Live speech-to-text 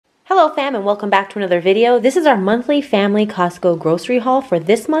Hello fam, and welcome back to another video. This is our monthly family Costco grocery haul for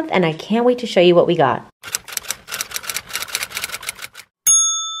this month, and I can't wait to show you what we got.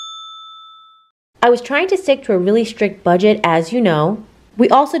 I was trying to stick to a really strict budget, as you know. We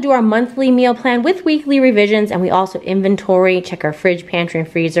also do our monthly meal plan with weekly revisions, and we also inventory, check our fridge, pantry,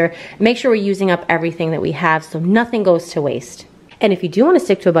 and freezer, make sure we're using up everything that we have so nothing goes to waste. And if you do want to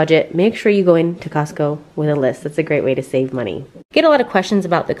stick to a budget, make sure you go into Costco with a list. That's a great way to save money. Get a lot of questions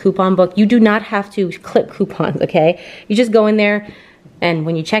about the coupon book. You do not have to clip coupons, okay? You just go in there, and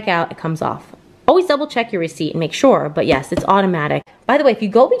when you check out, it comes off. Always double check your receipt and make sure, but yes, it's automatic. By the way, if you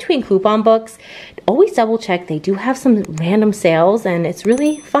go between coupon books, always double check. They do have some random sales, and it's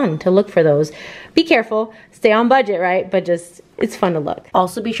really fun to look for those. Be careful, stay on budget, right? But just, it's fun to look.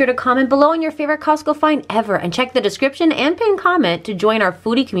 Also, be sure to comment below on your favorite Costco find ever, and check the description and pinned comment to join our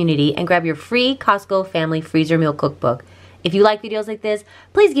foodie community and grab your free Costco Family Freezer Meal Cookbook. If you like videos like this,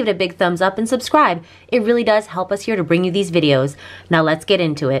 please give it a big thumbs up and subscribe. It really does help us here to bring you these videos. Now let's get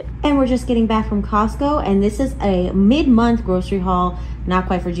into it. And we're just getting back from Costco, and this is a mid-month grocery haul. Not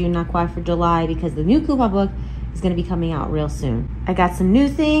quite for June, not quite for July, because the new coupon book is going to be coming out real soon. I got some new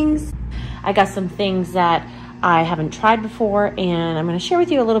things. I got some things that I haven't tried before, and I'm going to share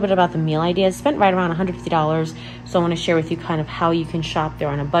with you a little bit about the meal ideas. Spent right around $150, so I want to share with you kind of how you can shop there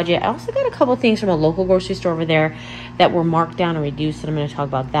on a budget. I also got a couple things from a local grocery store over there that were marked down and reduced, and I'm going to talk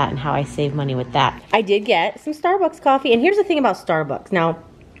about that and how I save money with that. I did get some Starbucks coffee, and here's the thing about Starbucks. Now,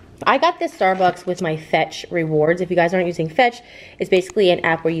 I got this Starbucks with my Fetch rewards. If you guys aren't using Fetch, it's basically an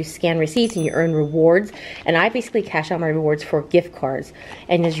app where you scan receipts and you earn rewards. And I basically cash out my rewards for gift cards.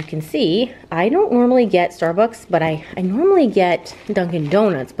 And as you can see, I don't normally get Starbucks, but I normally get Dunkin'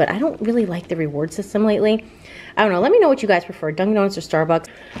 Donuts, but I don't really like the reward system lately. I don't know. Let me know what you guys prefer, Dunkin' Donuts or Starbucks.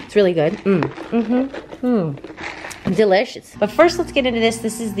 It's really good. Delicious. But first, let's get into this.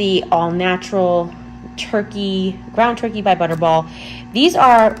 This is the all-natural turkey, ground turkey by Butterball. These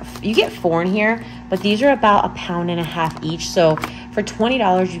are, you get 4 in here, but these are about £1.50 each. So for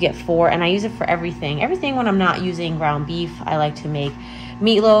 $20, you get 4, and I use it for everything. Everything when I'm not using ground beef. I like to make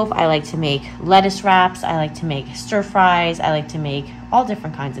meatloaf. I like to make lettuce wraps. I like to make stir fries. I like to make all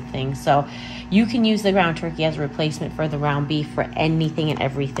different kinds of things. So you can use the ground turkey as a replacement for the ground beef for anything and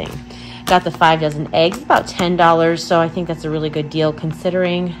everything. Got the 5 dozen eggs, about $10. So I think that's a really good deal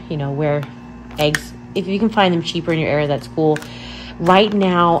considering, you know, where eggs, if you can find them cheaper in your area, that's cool. Right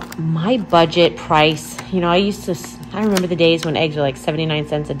now, my budget price, you know, I remember the days when eggs were like 79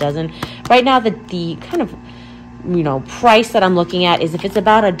 cents a dozen. Right now, the kind of, you know, price that I'm looking at is if it's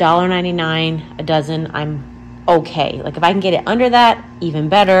about $1.99 a dozen, I'm okay. Like if I can get it under that, even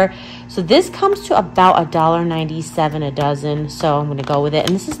better. So this comes to about $1.97 a dozen. So I'm going to go with it.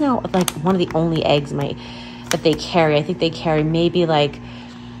 And this is now like one of the only eggs that they carry. I think they carry maybe like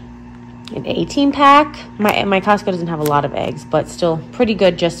an 18 pack. My Costco doesn't have a lot of eggs, but still pretty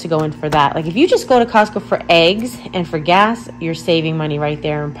good just to go in for that. Like if you just go to Costco for eggs and for gas, you're saving money right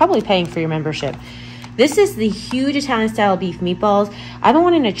there and probably paying for your membership. This is the huge Italian style beef meatballs. I've been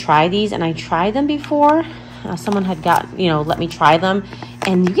wanting to try these, and I tried them before. Someone had let me try them,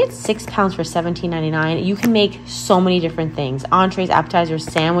 and you get 6 pounds for $17.99. You can make so many different things: entrees, appetizers,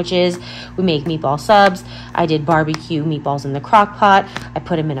 sandwiches. We make meatball subs. I did barbecue meatballs in the crock pot. I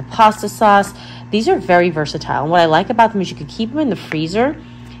put them in a pasta sauce. These are very versatile, and what I like about them is you can keep them in the freezer,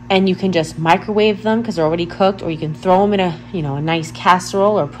 and you can just microwave them because they're already cooked, or you can throw them in a nice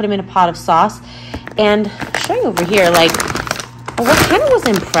casserole or put them in a pot of sauce. And showing over here, like, what kind of was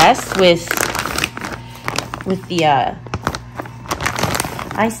impressed with the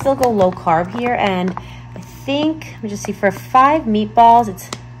I still go low carb here, and I think, let me just see, for 5 meatballs it's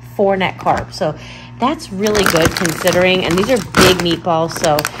 4 net carbs, so that's really good considering. And these are big meatballs,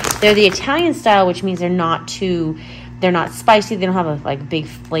 so they're the Italian style, which means they're not spicy, they don't have a big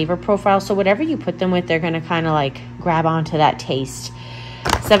flavor profile, so whatever you put them with, they're going to kind of like grab onto that taste.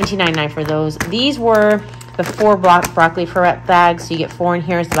 $17.99 for those. These were the 4 broccoli ferret bags, so you get 4 in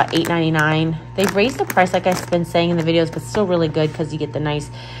here. It's about $8.99. They've raised the price, like I've been saying in the videos, but still really good because you get the nice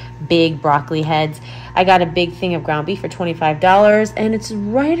big broccoli heads. I got a big thing of ground beef for $25, and it's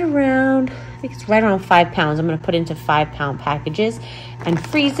right around, I think it's right around 5 pounds. I'm going to put it into 5-pound packages and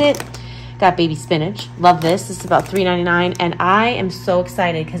freeze it. Got baby spinach. Love this. This is about $3.99, and I am so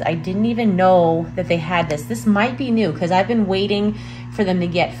excited because I didn't even know that they had this. This might be new because I've been waiting for them to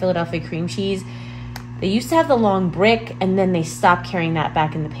get Philadelphia cream cheese. They used to have the long brick, and then they stopped carrying that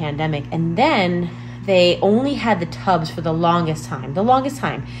back in the pandemic. And then they only had the tubs for the longest time.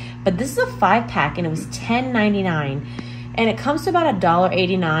 But this is a 5-pack, and it was $10.99. And it comes to about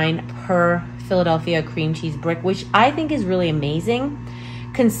 $1.89 per Philadelphia cream cheese brick, which I think is really amazing.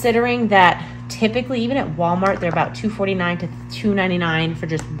 considering that typically even at Walmart, they're about $2.49 to $2.99 for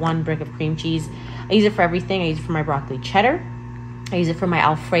just one brick of cream cheese. I use it for everything. I use it for my broccoli cheddar. I use it for my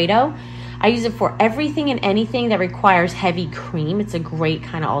Alfredo. I use it for everything and anything that requires heavy cream. It's a great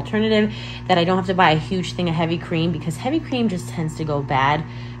kind of alternative that I don't have to buy a huge thing of heavy cream, because heavy cream just tends to go bad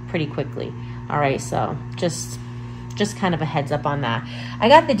pretty quickly. All right, so just kind of a heads up on that. I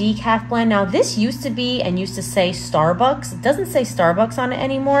got the decaf blend. Now this used to be and used to say Starbucks. It doesn't say Starbucks on it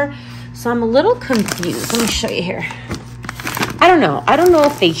anymore, so I'm a little confused. Let me show you here. I don't know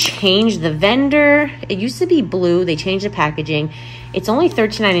if they changed the vendor. It used to be blue. They changed the packaging. It's only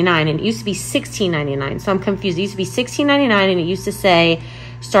 $13.99 and it used to be $16.99. So I'm confused. It used to be $16.99 and it used to say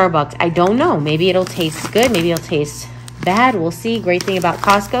Starbucks. I don't know. Maybe it'll taste good. Maybe it'll taste bad. We'll see. Great thing about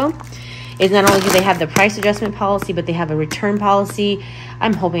Costco is not only do they have the price adjustment policy, but they have a return policy.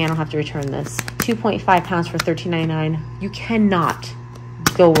 I'm hoping I don't have to return this. 2.5 pounds for $13.99. You cannot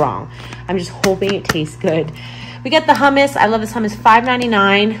go wrong. I'm just hoping it tastes good. We got the hummus. I love this hummus.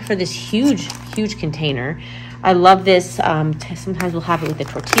 $5.99 for this huge container. I love this. Sometimes we'll have it with the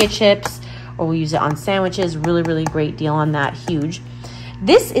tortilla chips, or we'll use it on sandwiches. Really great deal on that. Huge.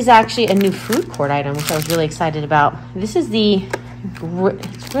 This is actually a new food court item, which I was really excited about. This is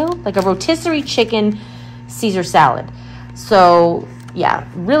it's like a rotisserie chicken Caesar salad. So yeah,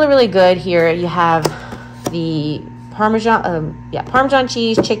 really good. Here you have the Parmesan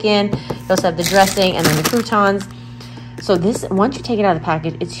cheese, chicken. You also have the dressing and then the croutons. So this, once you take it out of the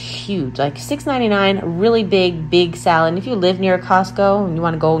package, it's huge, like $6.99, really big salad. And if you live near Costco and you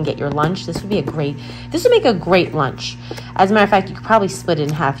want to go and get your lunch, this would make a great lunch. As a matter of fact, you could probably split it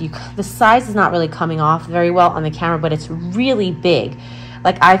in half. The size is not really coming off very well on the camera, but it's really big.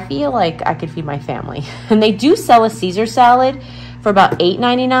 Like, I feel like I could feed my family. And they do sell a Caesar salad for about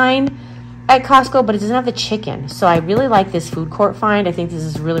 $8.99 at Costco, but it doesn't have the chicken. So I really like this food court find. I think this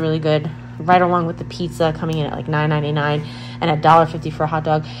is really good. Right along with the pizza coming in at like $9.99 and $1.50 for a hot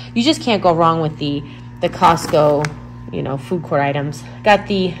dog. You just can't go wrong with the Costco, food court items. Got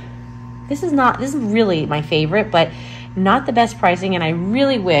this is really my favorite, but not the best pricing, and I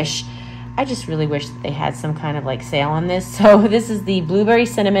just really wish that they had some kind of like sale on this. So this is the blueberry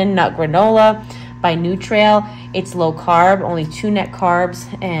cinnamon nut granola by Nutrail. It's low carb, only 2 net carbs,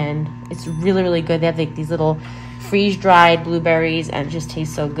 and it's really good. They have like these little freeze-dried blueberries, and it just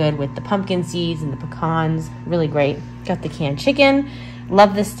tastes so good with the pumpkin seeds and the pecans. Really great. Got the canned chicken.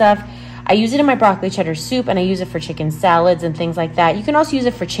 Love this stuff. I use it in my broccoli cheddar soup, and I use it for chicken salads and things like that. You can also use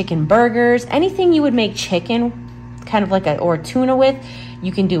it for chicken burgers. Anything you would make chicken kind of like or tuna with,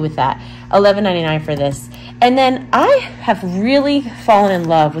 you can do with that. $11.99 for this. And then I have really fallen in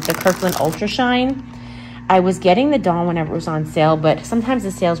love with the Kirkland Ultra Shine. I was getting the Dawn whenever it was on sale, but sometimes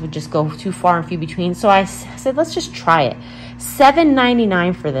the sales would just go too far and few between. So I said, let's just try it.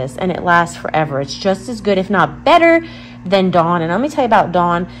 $7.99 for this, and it lasts forever. It's just as good, if not better, than Dawn. And let me tell you about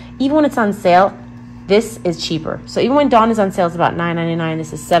Dawn. Even when it's on sale, this is cheaper. So even when Dawn is on sale, it's about $9.99.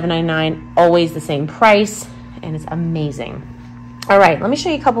 This is $7.99, always the same price, and it's amazing. All right, let me show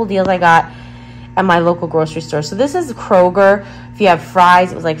you a couple deals I got at my local grocery store. So this is Kroger. If you have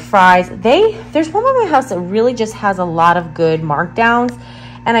fries, it was like fries. There's one by my house that really just has a lot of good markdowns.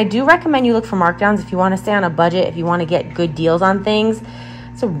 And I do recommend you look for markdowns if you want to stay on a budget, if you want to get good deals on things.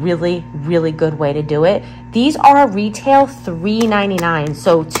 It's a really good way to do it. These are retail $3.99.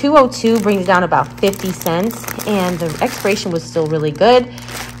 So $2.02 brings it down about 50 cents. And the expiration was still really good.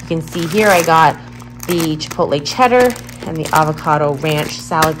 You can see here I got the Chipotle cheddar and the avocado ranch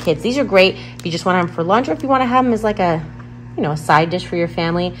salad kits. These are great if you just want to have them for lunch, or if you want to have them as like a side dish for your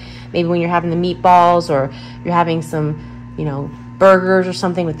family. Maybe when you're having the meatballs, or you're having some burgers or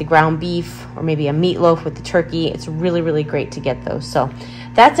something with the ground beef, or maybe a meatloaf with the turkey. It's really great to get those. So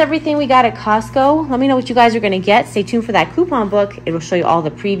that's everything we got at Costco. Let me know what you guys are going to get. Stay tuned for that coupon book. It will show you all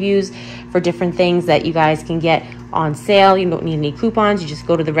the previews for different things that you guys can get on sale. You don't need any coupons. You just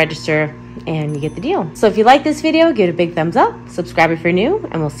go to the register and you get the deal. So if you like this video, give it a big thumbs up, subscribe if you're new,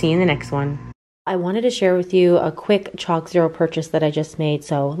 and we'll see you in the next one. I wanted to share with you a quick Chalk Zero purchase that I just made.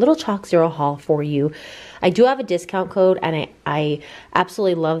 So a little Chalk Zero haul for you. I do have a discount code, and I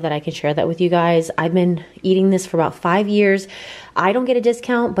absolutely love that I can share that with you guys. I've been eating this for about 5 years. I don't get a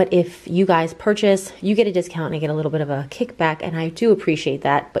discount, but if you guys purchase, you get a discount and I get a little bit of a kickback, and I do appreciate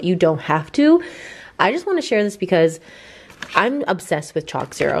that, but you don't have to. I just want to share this because I'm obsessed with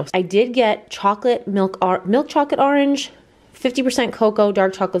Chalk Zero. I did get chocolate milk chocolate orange, 50% cocoa,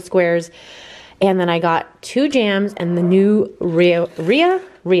 dark chocolate squares, and then I got 2 jams and the new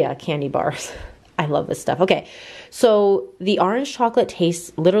Ria candy bars. I love this stuff. Okay, so the orange chocolate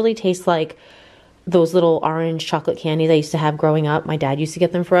literally tastes like those little orange chocolate candies I used to have growing up. My dad used to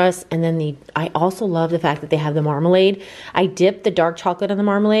get them for us. And then I also love the fact that they have the marmalade. I dip the dark chocolate in the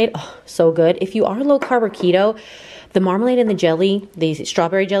marmalade. Oh, so good. If you are low carb or keto, the marmalade and the jelly, the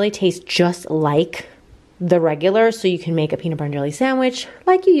strawberry jelly, tastes just like the regular, so you can make a peanut butter and jelly sandwich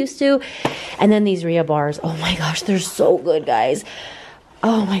like you used to. And then these Rhea bars, oh my gosh, they're so good, guys.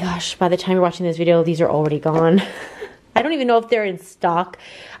 Oh my gosh, by the time you're watching this video, these are already gone. I don't even know if they're in stock.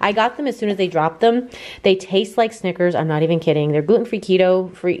 I got them as soon as they dropped them. They taste like Snickers. I'm not even kidding. They're gluten-free,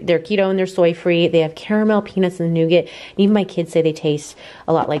 keto-free. They're keto and they're soy-free. They have caramel, peanuts, and nougat. And even my kids say they taste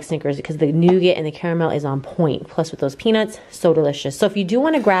a lot like Snickers because the nougat and the caramel is on point. Plus with those peanuts, so delicious. So if you do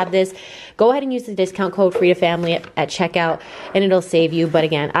want to grab this, go ahead and use the discount code FREEDOFAMILY at checkout and it'll save you. But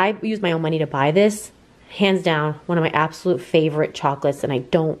again, I use my own money to buy this. Hands down, one of my absolute favorite chocolates, and I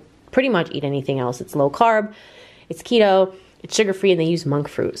don't pretty much eat anything else. It's low carb. It's keto, it's sugar-free, and they use monk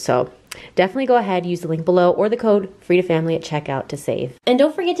fruit. So definitely go ahead, use the link below or the code FREEDOFAMILY at checkout to save. And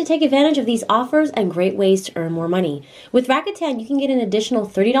don't forget to take advantage of these offers and great ways to earn more money. With Rakuten, you can get an additional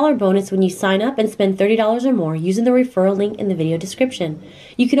 $30 bonus when you sign up and spend $30 or more using the referral link in the video description.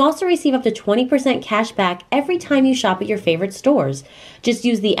 You can also receive up to 20% cash back every time you shop at your favorite stores. Just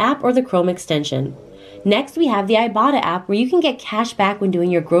use the app or the Chrome extension. Next, we have the Ibotta app where you can get cash back when doing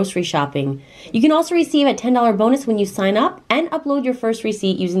your grocery shopping. You can also receive a $10 bonus when you sign up and upload your first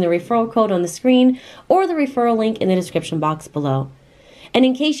receipt using the referral code on the screen or the referral link in the description box below. And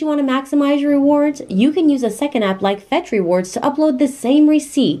in case you want to maximize your rewards, you can use a second app like Fetch Rewards to upload the same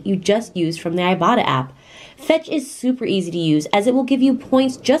receipt you just used from the Ibotta app. Fetch is super easy to use as it will give you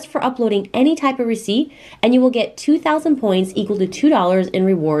points just for uploading any type of receipt, and you will get 2,000 points equal to $2 in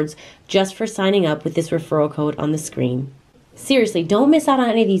rewards just for signing up with this referral code on the screen. Seriously, don't miss out on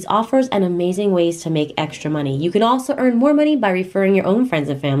any of these offers and amazing ways to make extra money. You can also earn more money by referring your own friends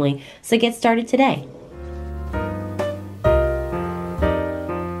and family, so get started today.